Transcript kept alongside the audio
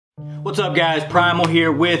What's up guys, Primal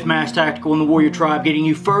here with Mass Tactical and the Warrior Tribe, getting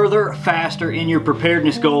you further, faster in your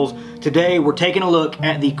preparedness goals. Today we're taking a look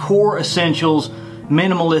at the Core Essentials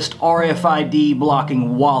Minimalist RFID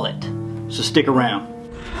Blocking Wallet. So stick around.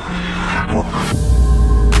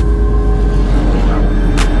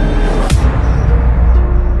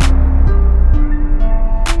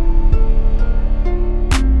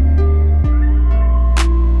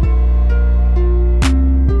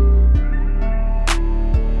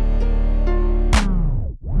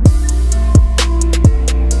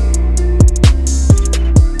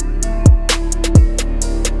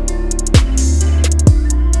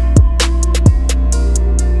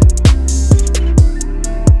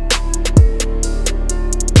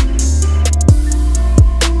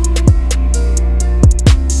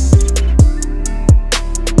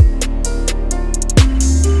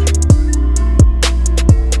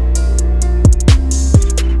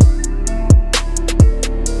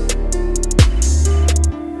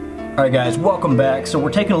 Alright guys, welcome back. So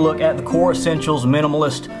we're taking a look at the Core Essentials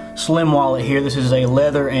Minimalist Slim Wallet here. This is a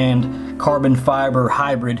leather and carbon fiber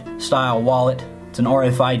hybrid style wallet. It's an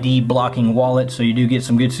RFID blocking wallet, so you do get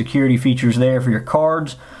some good security features there for your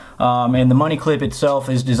cards. And the money clip itself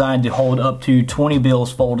is designed to hold up to 20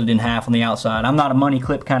 bills folded in half on the outside. I'm not a money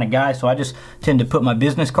clip kind of guy, so I just tend to put my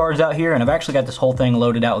business cards out here, and I've actually got this whole thing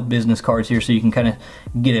loaded out with business cards here so you can kind of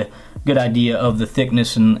get a good idea of the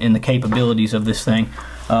thickness and the capabilities of this thing.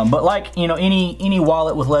 But like, you know, any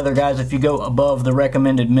wallet with leather, guys, if you go above the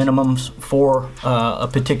recommended minimums for a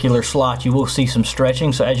particular slot, you will see some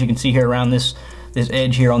stretching. So as you can see here around this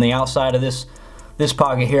edge here on the outside of this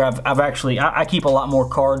pocket here, I keep a lot more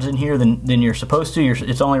cards in here than you're supposed to.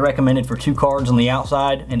 It's only recommended for 2 cards on the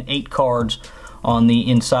outside and 8 cards on the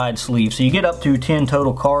inside sleeve. So you get up to 10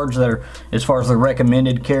 total cards that are as far as the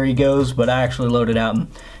recommended carry goes, but I actually load it out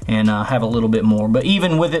and have a little bit more. But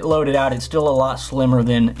even with it loaded out, it's still a lot slimmer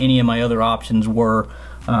than any of my other options were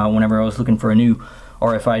whenever I was looking for a new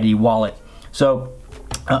RFID wallet. So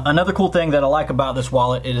another cool thing that I like about this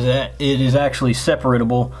wallet is that it is actually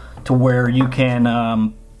separatable to where you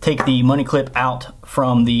can take the money clip out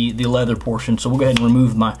from the leather portion. So we'll go ahead and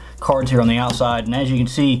remove my cards here on the outside, and as you can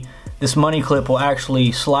see, this money clip will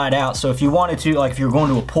actually slide out. So if you wanted to, like if you're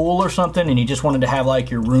going to a pool or something and you just wanted to have like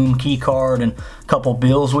your room key card and a couple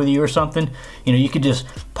bills with you or something, you know, you could just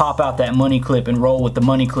pop out that money clip and roll with the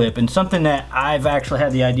money clip. And something that I've actually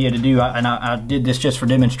had the idea to do, and I did this just for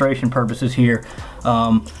demonstration purposes here,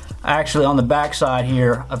 actually on the back side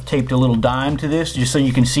here, I've taped a little dime to this just so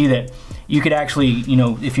you can see that you could actually, you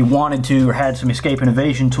know, if you wanted to or had some escape and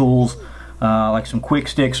evasion tools, like some quick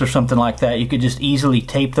sticks or something like that, you could just easily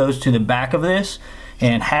tape those to the back of this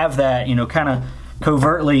and have that, you know, kind of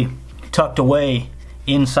covertly tucked away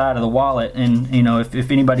inside of the wallet. And you know, if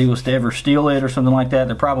anybody was to ever steal it or something like that,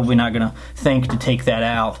 they're probably not going to think to take that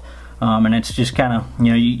out. And it's just kind of,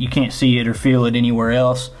 you know, you can't see it or feel it anywhere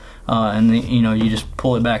else. You know, you just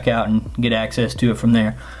pull it back out and get access to it from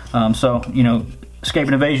there. So, you know, escape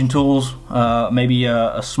and evasion tools, maybe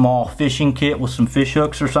a small fishing kit with some fish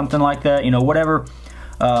hooks or something like that, you know, whatever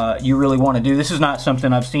you really want to do. This is not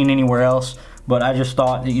something I've seen anywhere else, but I just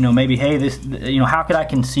thought that, you know, maybe, hey, this, you know, how could I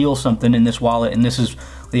conceal something in this wallet? And this is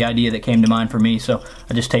the idea that came to mind for me, so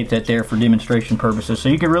I just taped that there for demonstration purposes. So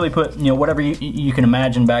you can really put, you know, whatever you can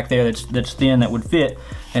imagine back there that's thin that would fit,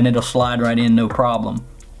 and it'll slide right in, no problem.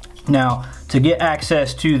 Now, to get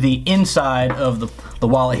access to the inside of the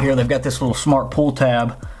wallet here, they've got this little smart pull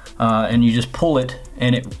tab, and you just pull it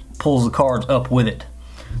and it pulls the cards up with it.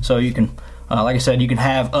 So you can, like I said, you can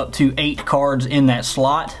have up to 8 cards in that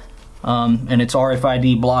slot, and it's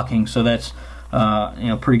RFID blocking, so that's you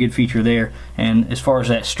know, pretty good feature there. And as far as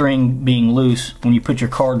that string being loose, when you put your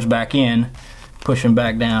cards back in, push them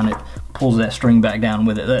back down, it pulls that string back down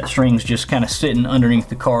with it. That string's just kind of sitting underneath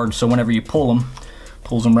the cards, so whenever you pull them,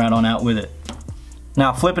 pulls them right on out with it.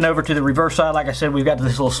 Now flipping over to the reverse side, like I said, we've got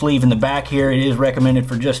this little sleeve in the back here. It is recommended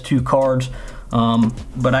for just 2 cards,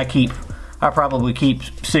 but I probably keep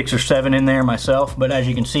 6 or 7 in there myself. But as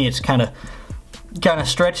you can see, it's kind of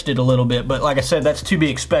stretched it a little bit. But like I said, that's to be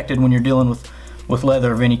expected when you're dealing with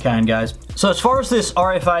leather of any kind, guys. So as far as this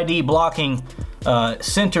RFID blocking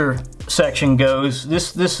center section goes,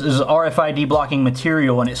 this is RFID blocking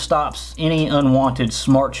material, and it stops any unwanted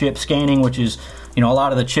smart chip scanning, which is, you know, a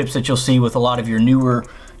lot of the chips that you'll see with a lot of your newer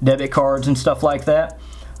debit cards and stuff like that.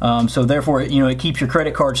 So therefore, you know, it keeps your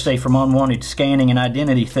credit card safe from unwanted scanning and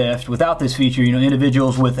identity theft. Without this feature, you know,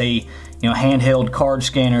 individuals with a handheld card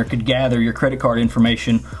scanner could gather your credit card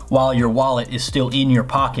information while your wallet is still in your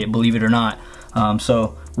pocket, believe it or not.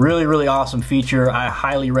 So really awesome feature. I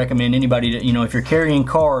highly recommend anybody to, you know, if you're carrying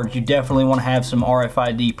cards, you definitely want to have some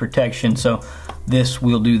RFID protection, so this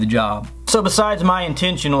will do the job. So besides my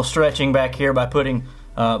intentional stretching back here by putting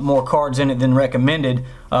more cards in it than recommended,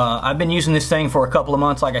 I've been using this thing for a couple of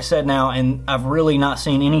months, like I said now, and I've really not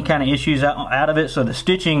seen any kind of issues out of it. So the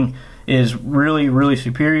stitching is really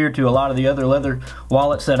superior to a lot of the other leather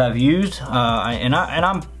wallets that I've used, and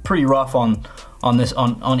I'm pretty rough on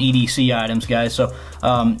EDC items, guys. So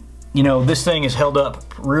you know, this thing is held up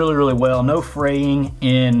really well. No fraying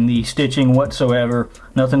in the stitching whatsoever.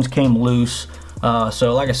 Nothing's came loose.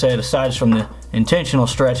 So like I said, aside from the intentional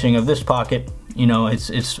stretching of this pocket, you know,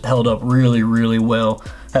 it's held up really well.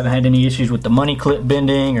 Haven't had any issues with the money clip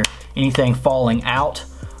bending or anything falling out.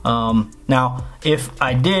 Now, if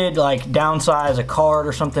I did like downsize a card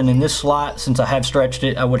or something in this slot, since I have stretched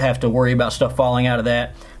it, I would have to worry about stuff falling out of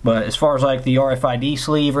that. But as far as like the RFID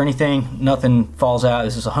sleeve or anything, nothing falls out.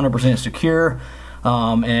 This is 100% secure,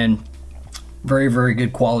 and very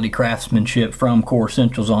good quality craftsmanship from Core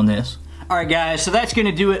Essentials on this. Alright guys, so that's going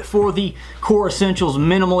to do it for the Core Essentials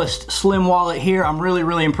Minimalist Slim Wallet here. I'm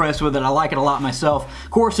really impressed with it. I like it a lot myself.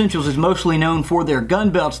 Core Essentials is mostly known for their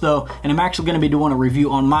gun belts though, and I'm actually going to be doing a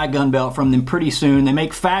review on my gun belt from them pretty soon. They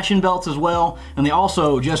make fashion belts as well, and they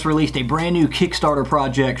also just released a brand new Kickstarter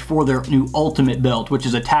project for their new Ultimate belt, which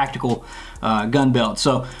is a tactical gun belt.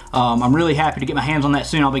 So I'm really happy to get my hands on that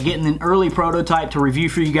soon. I'll be getting an early prototype to review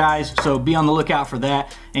for you guys, so be on the lookout for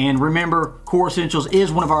that. And remember, Core Essentials is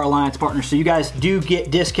one of our alliance partners, so you guys do get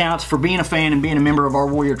discounts for being a fan and being a member of our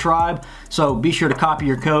Warrior Tribe. So be sure to copy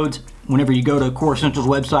your codes whenever you go to Core Essentials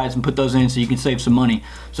websites and put those in so you can save some money.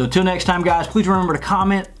 So until next time guys, please remember to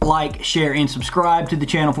comment, like, share, and subscribe to the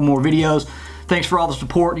channel for more videos. Thanks for all the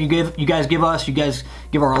support you guys give us, you guys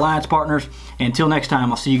give our alliance partners. And until next time,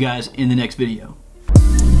 I'll see you guys in the next video.